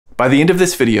By the end of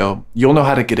this video, you'll know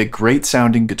how to get a great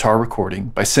sounding guitar recording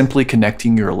by simply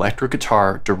connecting your electric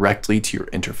guitar directly to your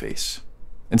interface.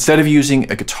 Instead of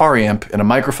using a guitar amp and a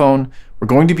microphone, we're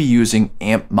going to be using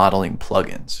amp modeling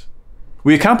plugins.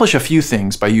 We accomplish a few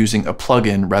things by using a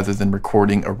plugin rather than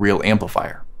recording a real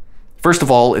amplifier. First of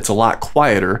all, it's a lot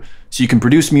quieter, so you can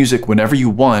produce music whenever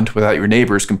you want without your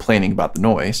neighbors complaining about the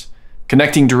noise.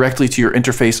 Connecting directly to your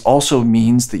interface also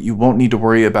means that you won't need to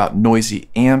worry about noisy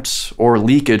amps or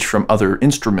leakage from other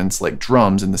instruments like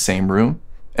drums in the same room.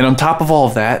 And on top of all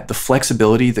of that, the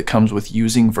flexibility that comes with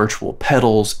using virtual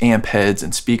pedals, amp heads,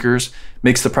 and speakers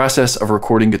makes the process of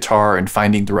recording guitar and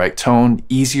finding the right tone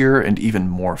easier and even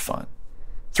more fun.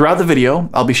 Throughout the video,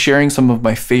 I'll be sharing some of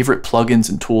my favorite plugins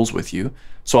and tools with you,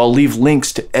 so I'll leave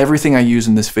links to everything I use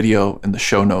in this video in the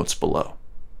show notes below.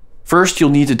 First, you'll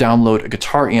need to download a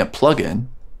guitar amp plugin.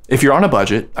 If you're on a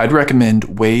budget, I'd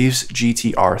recommend Waves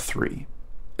GTR3.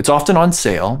 It's often on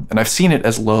sale, and I've seen it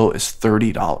as low as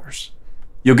 $30.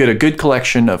 You'll get a good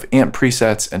collection of amp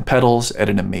presets and pedals at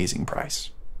an amazing price.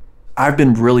 I've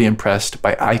been really impressed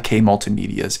by IK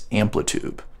Multimedia's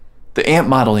AmpliTube. The amp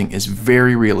modeling is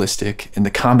very realistic, and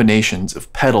the combinations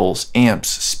of pedals, amps,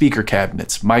 speaker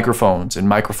cabinets, microphones, and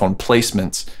microphone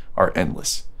placements are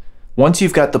endless. Once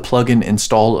you've got the plugin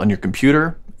installed on your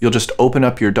computer, you'll just open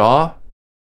up your DAW,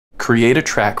 create a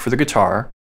track for the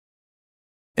guitar,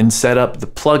 and set up the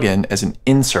plugin as an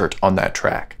insert on that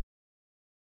track.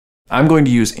 I'm going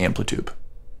to use AmpliTube.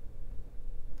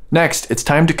 Next, it's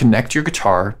time to connect your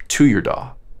guitar to your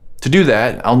DAW. To do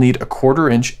that, I'll need a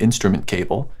 1/4-inch instrument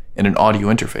cable and an audio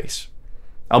interface.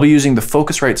 I'll be using the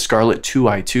Focusrite Scarlett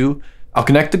 2i2. I'll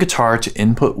connect the guitar to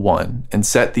input 1 and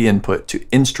set the input to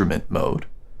instrument mode.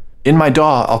 In my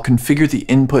DAW, I'll configure the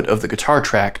input of the guitar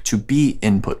track to be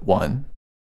input 1,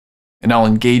 and I'll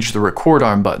engage the record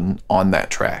arm button on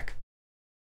that track.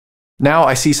 Now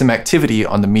I see some activity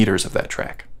on the meters of that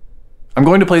track. I'm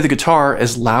going to play the guitar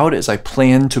as loud as I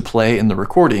plan to play in the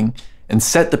recording and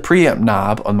set the preamp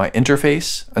knob on my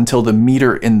interface until the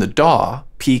meter in the DAW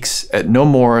peaks at no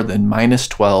more than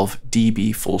 -12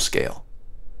 dB full scale.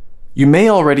 You may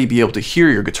already be able to hear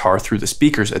your guitar through the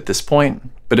speakers at this point,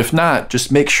 but if not,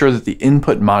 just make sure that the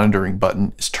input monitoring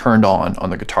button is turned on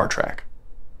the guitar track.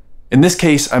 In this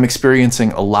case, I'm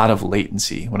experiencing a lot of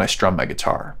latency when I strum my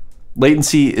guitar.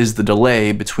 Latency is the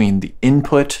delay between the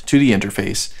input to the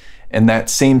interface and that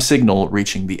same signal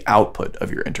reaching the output of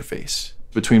your interface,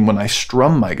 between when I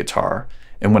strum my guitar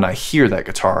and when I hear that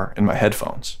guitar in my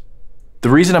headphones. The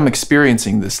reason I'm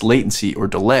experiencing this latency or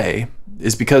delay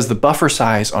is because the buffer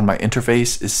size on my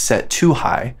interface is set too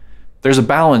high. There's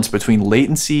a balance between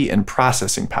latency and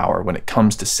processing power when it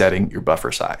comes to setting your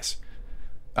buffer size.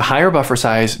 A higher buffer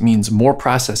size means more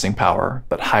processing power,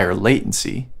 but higher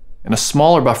latency, and a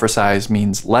smaller buffer size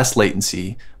means less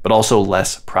latency, but also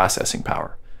less processing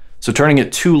power. So turning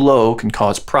it too low can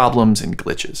cause problems and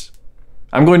glitches.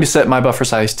 I'm going to set my buffer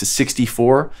size to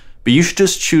 64, but you should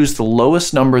just choose the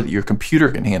lowest number that your computer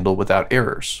can handle without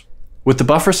errors. With the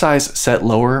buffer size set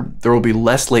lower, there will be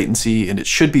less latency and it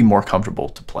should be more comfortable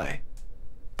to play.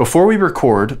 Before we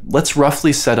record, let's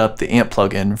roughly set up the amp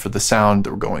plugin for the sound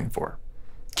that we're going for.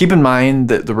 Keep in mind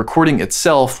that the recording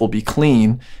itself will be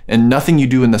clean and nothing you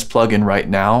do in this plugin right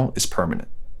now is permanent.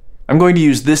 I'm going to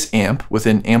use this amp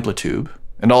within AmpliTube,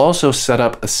 and I'll also set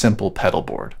up a simple pedal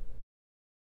board.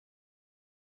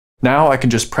 Now I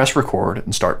can just press record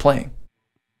and start playing.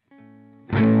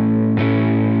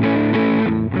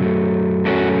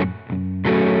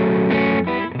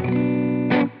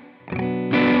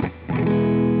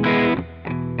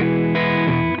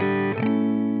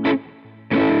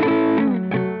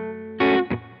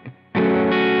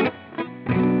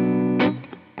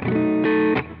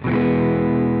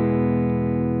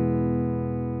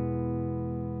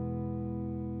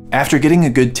 After getting a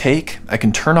good take, I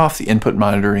can turn off the input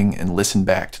monitoring and listen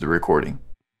back to the recording.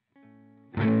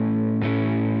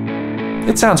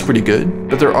 It sounds pretty good,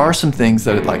 but there are some things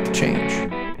that I'd like to change.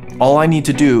 All I need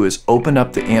to do is open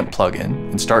up the amp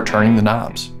plugin and start turning the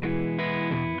knobs.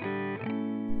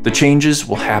 The changes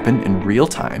will happen in real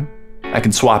time. I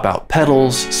can swap out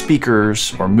pedals,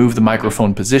 speakers, or move the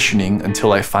microphone positioning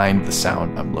until I find the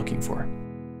sound I'm looking for.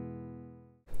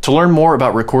 To learn more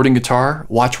about recording guitar,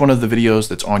 watch one of the videos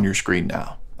that's on your screen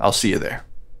now. I'll see you there.